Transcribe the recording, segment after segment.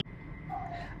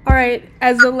All right,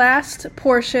 as the last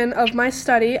portion of my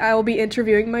study, I will be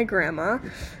interviewing my grandma,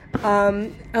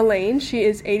 Elaine. She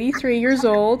is 83 years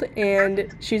old,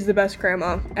 and she's the best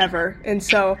grandma ever. And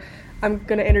so I'm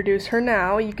going to introduce her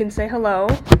now. You can say hello.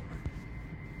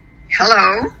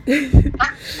 Hello.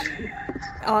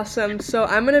 Awesome. So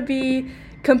I'm going to be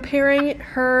comparing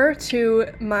her to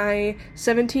my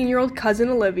 17-year-old cousin,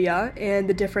 Olivia, and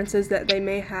the differences that they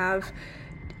may have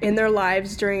in their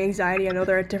lives during anxiety. I know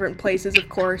they're at different places, of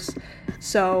course,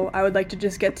 so I would like to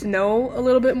just get to know a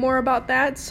little bit more about that.